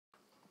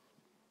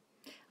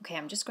Okay,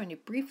 I'm just going to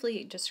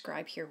briefly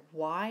describe here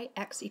why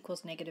x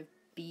equals negative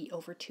b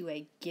over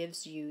 2a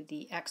gives you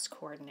the x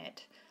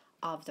coordinate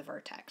of the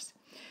vertex.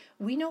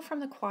 We know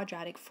from the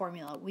quadratic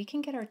formula we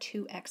can get our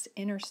two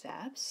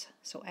x-intercepts.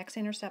 So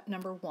x-intercept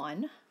number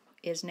 1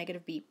 is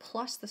negative b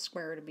plus the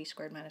square root of b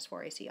squared minus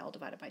 4ac all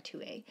divided by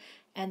 2a.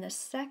 And the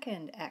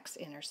second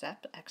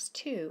x-intercept,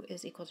 x2,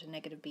 is equal to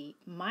negative b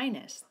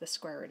minus the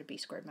square root of b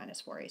squared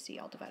minus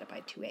 4ac all divided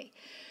by 2a.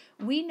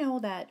 We know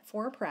that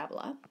for a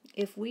parabola,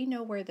 if we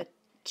know where the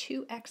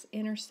two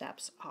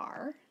x-intercepts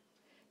are,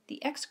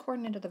 the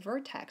x-coordinate of the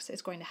vertex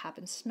is going to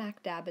happen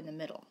smack dab in the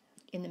middle,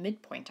 in the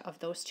midpoint of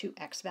those two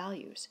x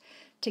values.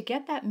 To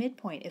get that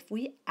midpoint, if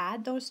we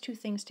add those two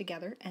things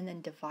together and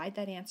then divide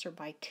that answer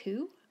by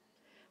 2,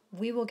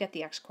 we will get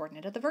the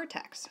x-coordinate of the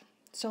vertex.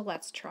 So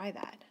let's try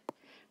that.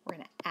 We're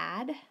going to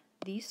add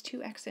these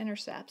two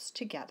x-intercepts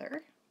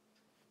together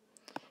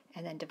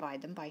and then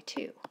divide them by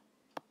 2.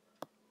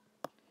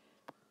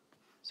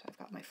 So I've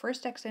got my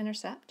first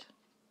x-intercept.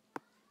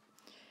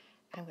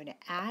 I'm going to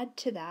add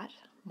to that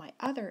my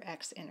other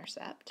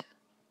x-intercept.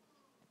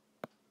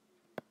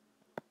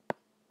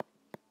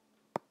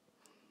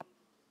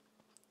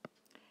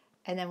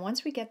 And then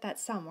once we get that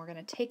sum, we're going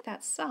to take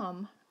that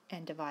sum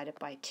and divide it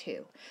by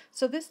 2.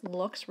 So this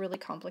looks really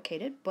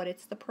complicated, but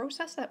it's the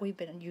process that we've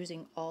been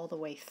using all the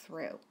way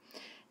through.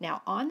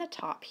 Now on the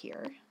top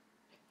here,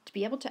 to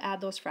be able to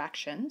add those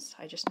fractions,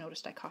 I just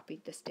noticed I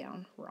copied this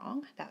down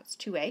wrong. That's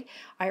 2a.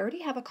 I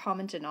already have a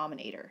common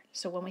denominator.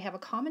 So when we have a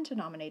common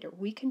denominator,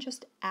 we can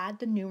just add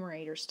the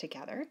numerators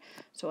together.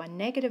 So a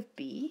negative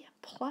b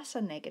plus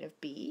a negative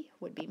b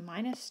would be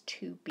minus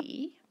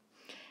 2b.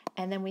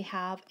 And then we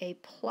have a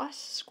plus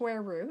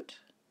square root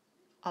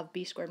of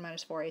b squared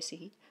minus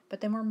 4ac,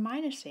 but then we're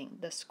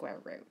minusing the square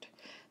root.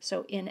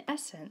 So in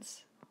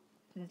essence,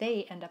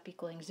 they end up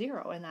equaling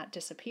 0, and that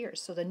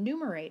disappears. So the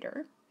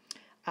numerator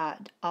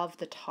of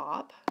the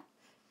top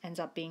ends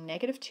up being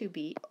negative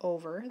 2b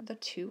over the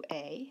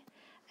 2a,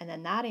 and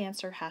then that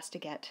answer has to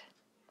get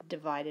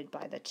divided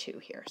by the 2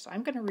 here. So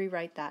I'm going to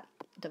rewrite that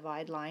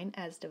divide line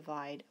as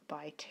divide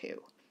by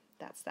 2.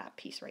 That's that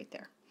piece right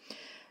there.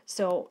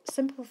 So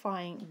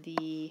simplifying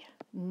the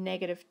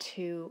negative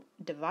 2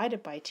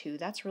 divided by 2,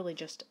 that's really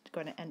just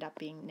going to end up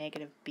being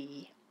negative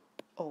b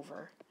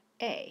over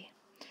a.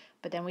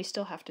 But then we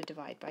still have to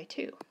divide by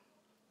 2.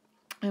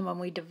 And when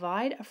we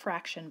divide a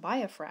fraction by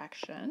a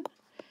fraction,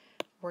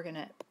 we're going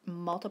to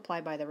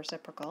multiply by the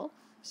reciprocal.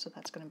 So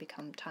that's going to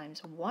become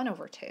times 1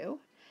 over 2.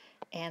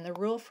 And the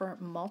rule for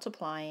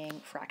multiplying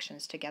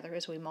fractions together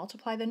is we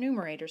multiply the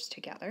numerators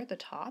together, the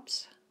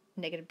tops.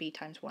 Negative b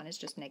times 1 is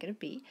just negative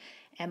b.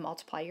 And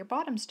multiply your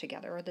bottoms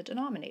together, or the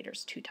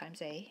denominators. 2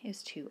 times a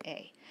is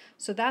 2a.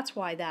 So that's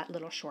why that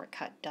little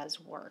shortcut does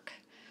work.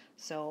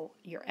 So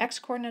your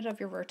x-coordinate of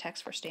your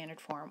vertex for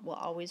standard form will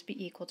always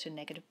be equal to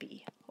negative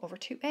b over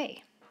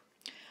 2a.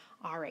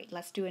 All right,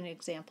 let's do an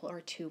example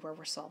or two where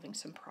we're solving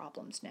some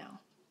problems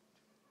now.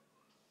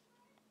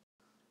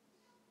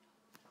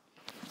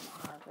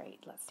 All right,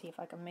 let's see if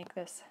I can make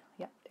this.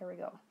 Yep, there we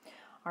go.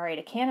 All right,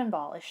 a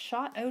cannonball is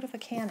shot out of a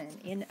cannon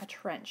in a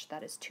trench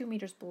that is 2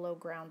 meters below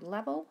ground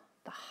level.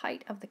 The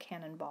height of the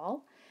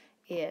cannonball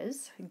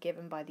is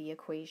given by the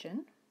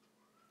equation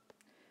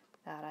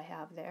that I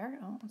have there.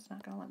 Oh, it's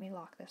not going to let me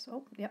lock this.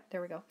 Oh, yep,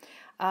 there we go.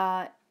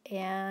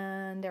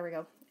 And there we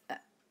go.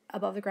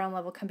 Above the ground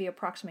level can be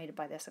approximated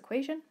by this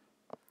equation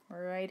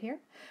right here,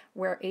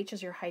 where h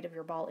is your height of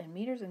your ball in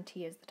meters and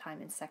t is the time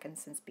in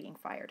seconds since being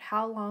fired.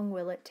 How long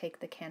will it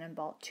take the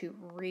cannonball to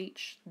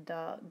reach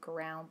the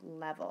ground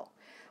level?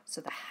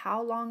 So the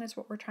how long is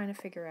what we're trying to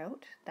figure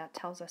out. That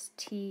tells us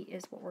t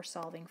is what we're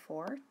solving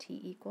for. T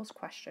equals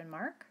question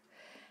mark.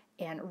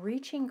 And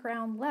reaching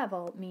ground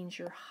level means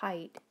your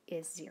height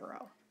is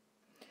 0.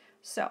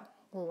 So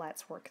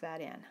let's work that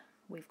in.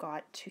 We've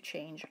got to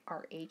change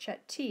our h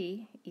at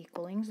t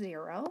equaling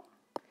 0,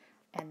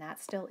 and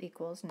that still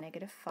equals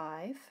negative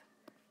 5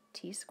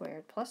 t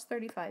squared plus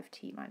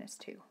 35t minus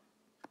 2.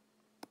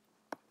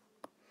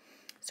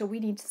 So we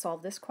need to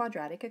solve this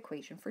quadratic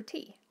equation for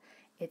t.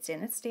 It's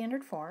in its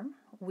standard form.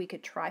 We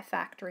could try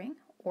factoring,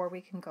 or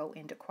we can go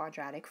into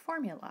quadratic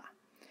formula.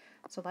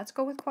 So let's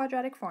go with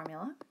quadratic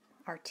formula.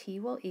 Our t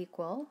will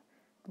equal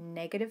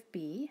negative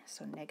b,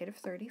 so negative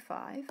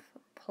 35,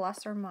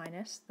 plus or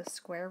minus the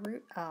square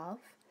root of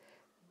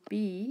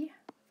b,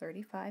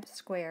 35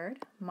 squared,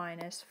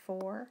 minus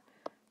 4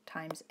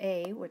 times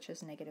a, which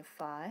is negative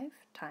 5,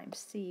 times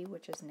c,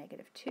 which is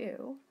negative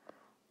 2,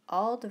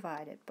 all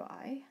divided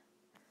by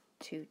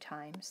 2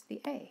 times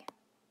the a.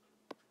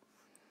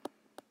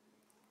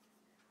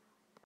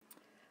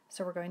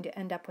 So we're going to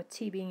end up with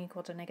t being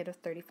equal to negative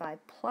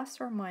 35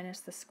 plus or minus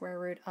the square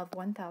root of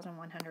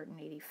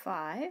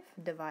 1,185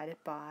 divided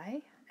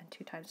by, and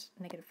 2 times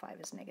negative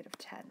 5 is negative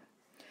 10.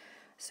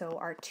 So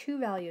our two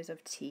values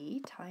of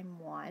t, time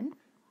 1,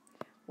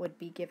 would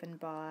be given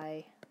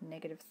by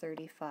negative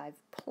 35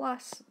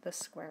 plus the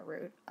square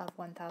root of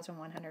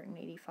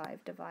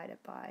 1,185 divided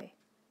by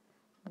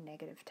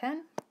negative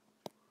 10.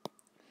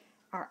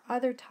 Our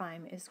other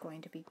time is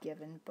going to be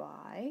given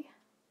by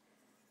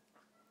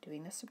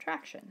doing the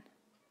subtraction.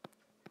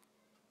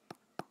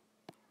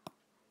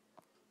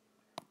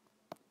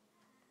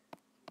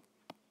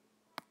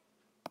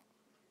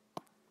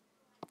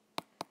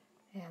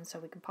 And so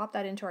we can pop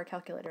that into our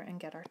calculator and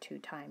get our 2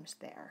 times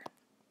there.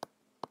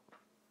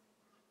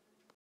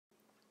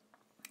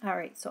 All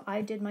right, so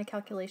I did my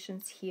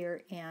calculations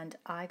here and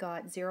I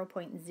got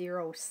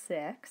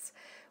 0.06,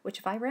 which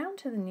if I round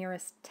to the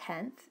nearest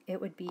tenth, it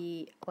would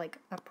be like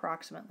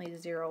approximately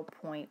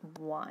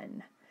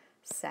 0.1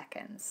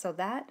 seconds. So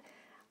that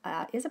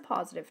is a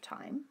positive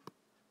time.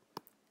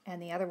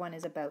 And the other one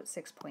is about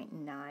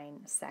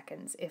 6.9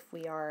 seconds if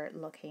we are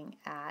looking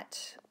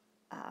at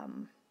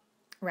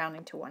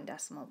rounding to 1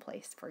 decimal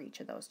place for each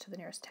of those to the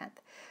nearest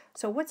tenth.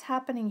 So what's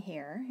happening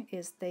here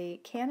is the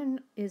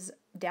cannon is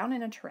down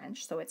in a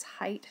trench, so its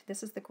height,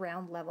 this is the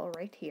ground level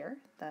right here,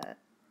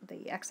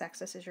 the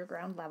x-axis is your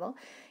ground level.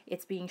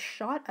 It's being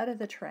shot out of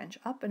the trench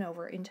up and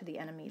over into the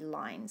enemy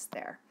lines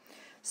there.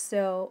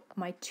 So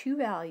my 2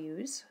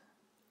 values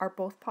are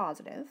both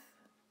positive.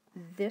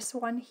 This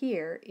one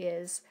here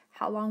is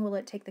how long will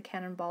it take the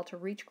cannonball to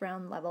reach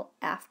ground level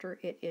after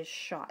it is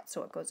shot.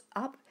 So it goes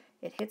up,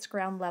 it hits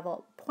ground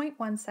level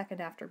 0.1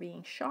 second after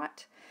being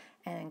shot,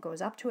 and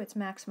goes up to its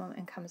maximum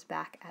and comes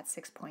back at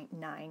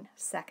 6.9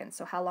 seconds.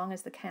 So how long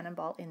is the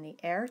cannonball in the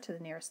air to the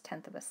nearest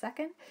tenth of a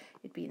second?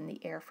 It'd be in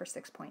the air for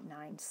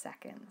 6.9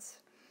 seconds.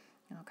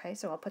 Okay,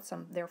 so I'll put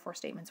some therefore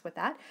statements with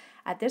that.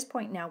 At this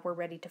point now we're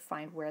ready to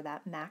find where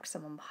that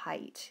maximum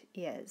height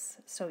is.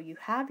 So you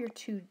have your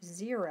 2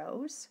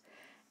 zeros.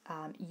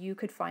 You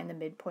could find the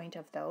midpoint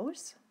of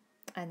those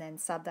and then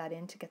sub that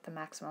in to get the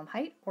maximum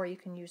height, or you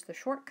can use the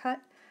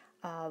shortcut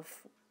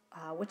of,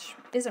 which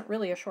isn't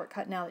really a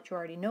shortcut now that you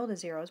already know the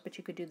zeros, but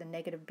you could do the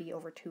negative b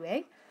over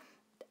 2a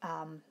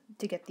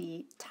to get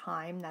the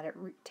time that it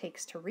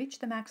takes to reach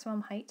the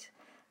maximum height,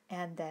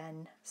 and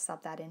then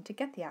sub that in to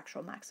get the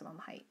actual maximum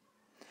height.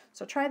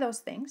 So try those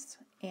things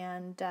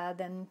and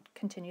then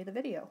continue the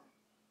video.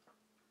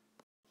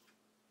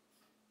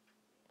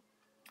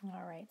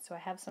 All right, so I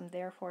have some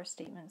therefore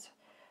statements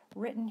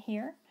written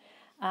here.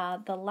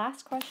 The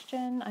last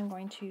question I'm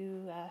going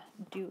to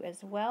do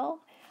as well.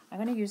 I'm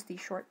going to use the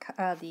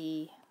shortcut,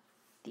 the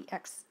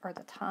x or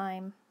the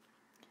time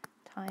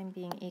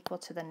being equal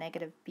to the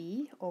negative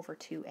b over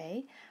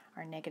 2a.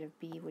 Our negative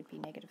b would be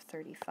negative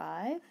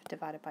 35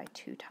 divided by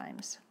 2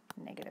 times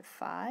negative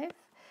 5.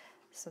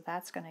 So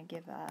that's going to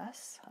give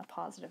us a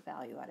positive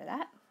value out of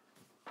that.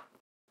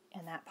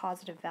 And that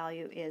positive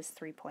value is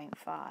 3.5.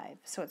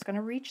 So it's going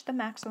to reach the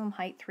maximum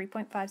height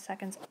 3.5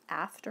 seconds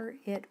after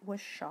it was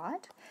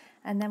shot.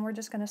 And then we're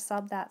just going to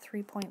sub that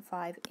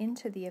 3.5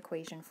 into the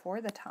equation for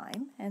the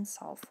time and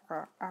solve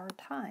for our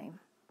time.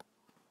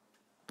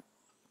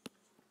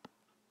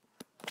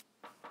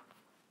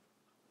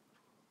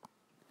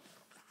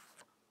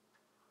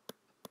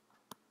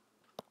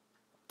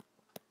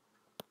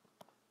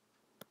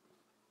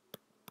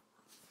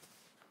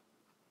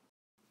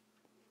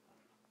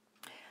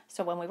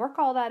 So when we work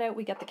all that out,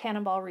 we get the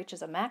cannonball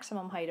reaches a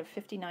maximum height of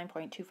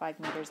 59.25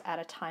 meters at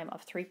a time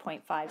of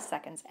 3.5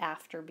 seconds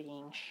after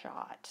being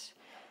shot.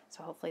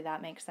 So hopefully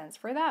that makes sense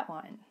for that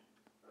one.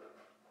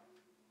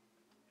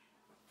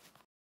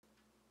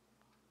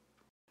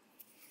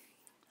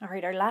 All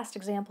right, our last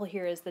example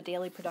here is the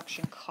daily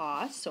production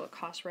cost. So a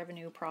cost,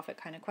 revenue, profit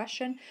kind of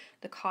question.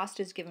 The cost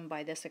is given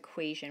by this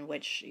equation,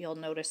 which you'll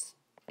notice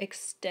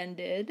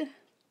extended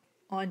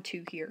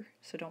onto here,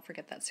 so don't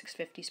forget that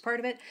 650 is part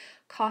of it.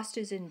 Cost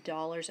is in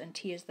dollars and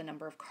T is the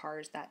number of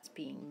cars that's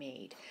being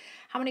made.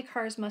 How many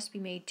cars must be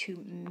made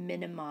to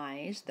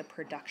minimize the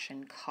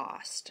production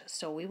cost?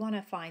 So we want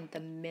to find the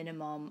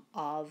minimum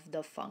of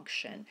the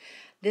function.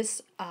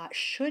 This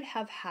should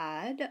have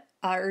had,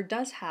 or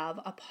does have,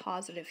 a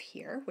positive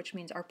here, which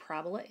means our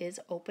parabola is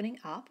opening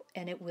up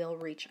and it will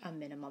reach a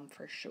minimum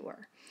for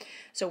sure.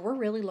 So we're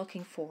really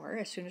looking for,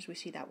 as soon as we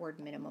see that word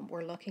minimum,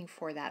 we're looking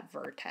for that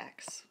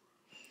vertex.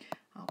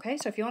 Okay,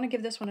 so if you want to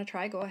give this one a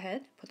try, go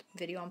ahead, put the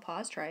video on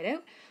pause, try it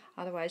out.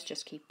 Otherwise,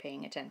 just keep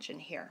paying attention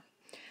here.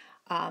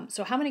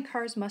 So how many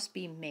cars must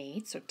be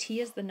made? So T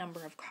is the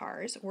number of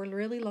cars. We're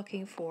really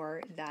looking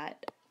for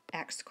that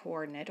X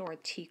coordinate or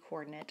T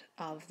coordinate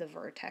of the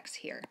vertex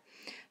here.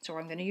 So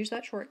I'm going to use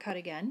that shortcut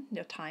again.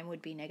 The time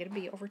would be negative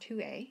b over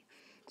 2a.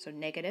 So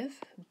negative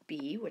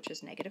b, which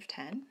is negative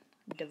 10,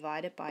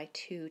 divided by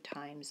 2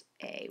 times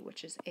a,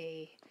 which is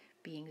a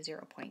being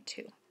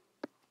 0.2.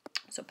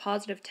 So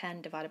positive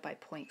 10 divided by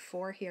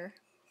 0.4 here,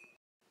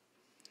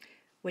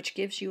 which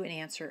gives you an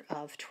answer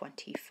of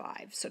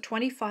 25. So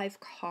 25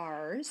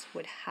 cars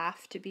would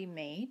have to be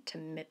made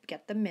to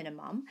get the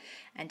minimum,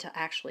 and to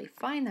actually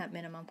find that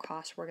minimum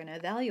cost, we're going to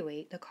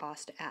evaluate the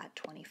cost at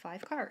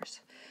 25 cars.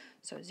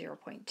 So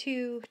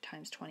 0.2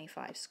 times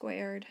 25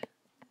 squared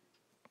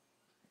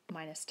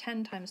minus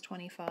 10 times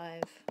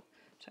 25.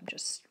 So I'm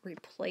just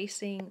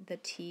replacing the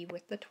t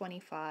with the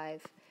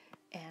 25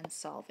 and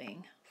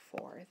solving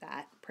for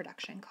that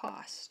production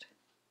cost.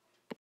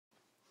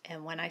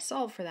 And when I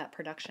solve for that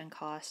production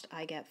cost,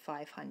 I get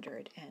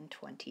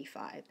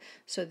 525.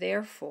 So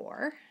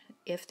therefore,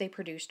 if they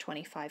produce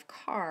 25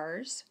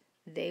 cars,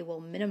 they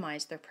will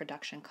minimize their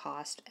production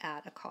cost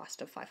at a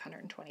cost of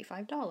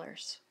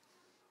 $525.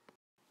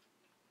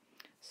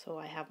 So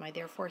I have my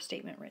therefore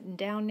statement written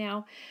down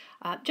now.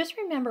 Just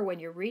remember, when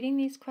you're reading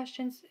these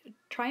questions,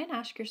 try and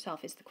ask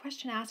yourself, is the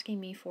question asking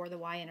me for the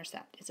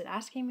y-intercept? Is it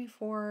asking me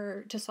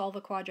to solve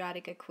a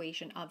quadratic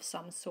equation of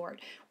some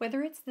sort?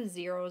 Whether it's the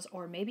zeros,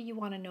 or maybe you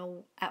want to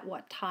know at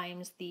what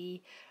times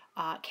the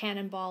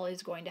cannonball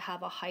is going to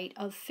have a height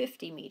of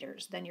 50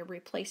 meters. Then you're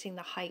replacing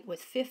the height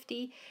with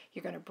 50.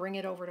 You're going to bring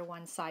it over to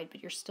one side,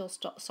 but you're still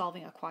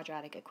solving a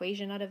quadratic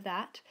equation out of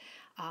that.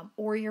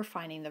 Or you're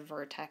finding the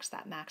vertex,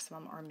 that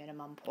maximum or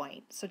minimum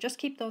point. So just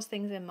keep those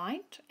things in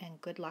mind, and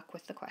good luck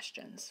with the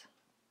questions.